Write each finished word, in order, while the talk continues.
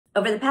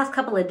Over the past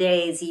couple of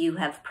days, you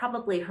have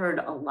probably heard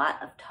a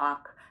lot of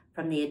talk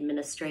from the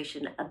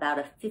administration about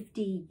a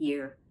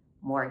 50-year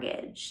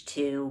mortgage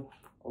to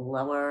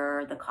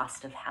lower the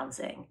cost of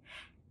housing.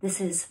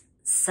 This is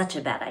such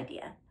a bad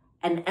idea.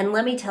 And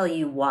let me tell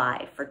you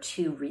why, for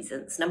two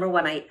reasons. Number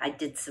one, I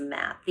did some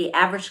math. The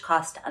average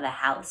cost of a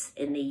house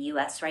in the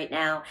US right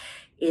now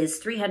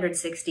is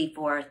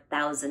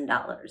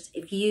 $364,000.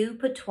 If you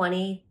put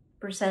 20%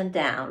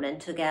 down and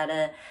took out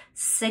a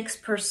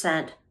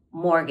 6%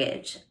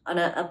 mortgage on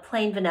a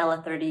plain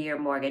vanilla 30-year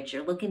mortgage,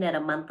 you're looking at a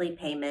monthly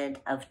payment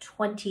of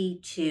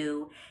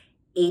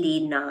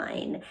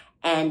 $22.89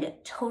 and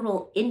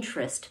total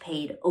interest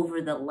paid over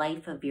the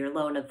life of your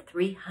loan of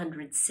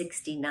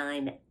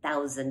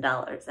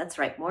 $369,000. That's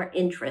right, more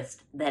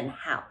interest than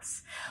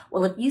house.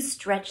 Well, if you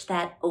stretch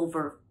that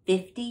over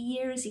 50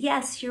 years,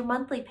 yes, your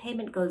monthly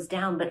payment goes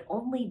down, but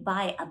only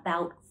by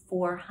about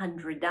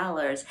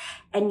 $400.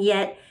 And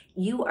yet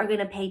you are going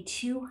to pay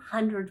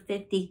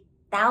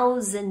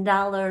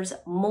 $250,000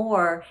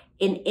 more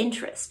in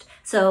interest.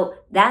 So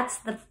that's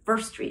the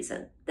first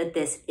reason that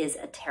this is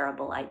a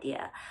terrible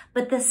idea.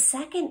 But the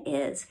second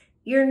is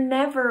you're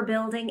never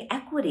building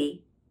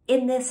equity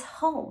in this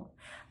home.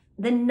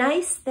 The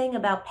nice thing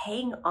about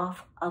paying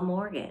off a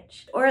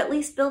mortgage, or at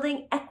least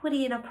building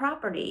equity in a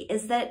property,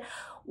 is that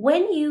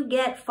when you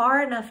get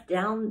far enough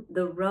down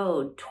the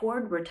road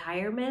toward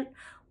retirement,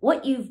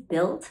 what you've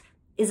built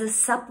is a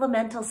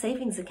supplemental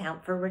savings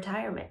account for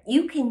retirement.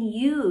 You can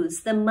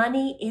use the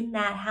money in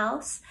that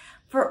house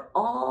for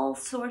all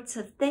sorts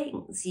of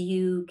things.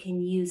 You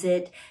can use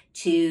it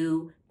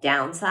to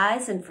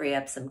downsize and free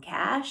up some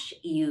cash.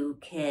 You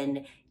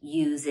can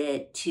use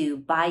it to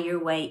buy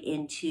your way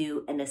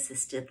into an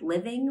assisted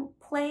living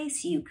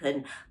place. You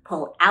can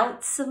pull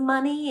out some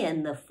money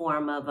in the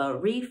form of a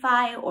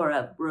refi or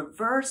a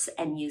reverse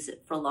and use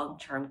it for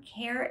long-term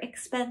care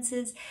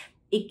expenses.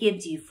 It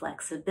gives you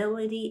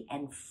flexibility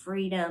and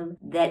freedom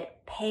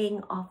that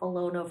paying off a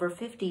loan over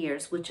 50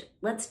 years, which,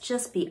 let's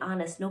just be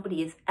honest,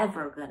 nobody is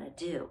ever going to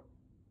do,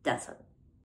 doesn't.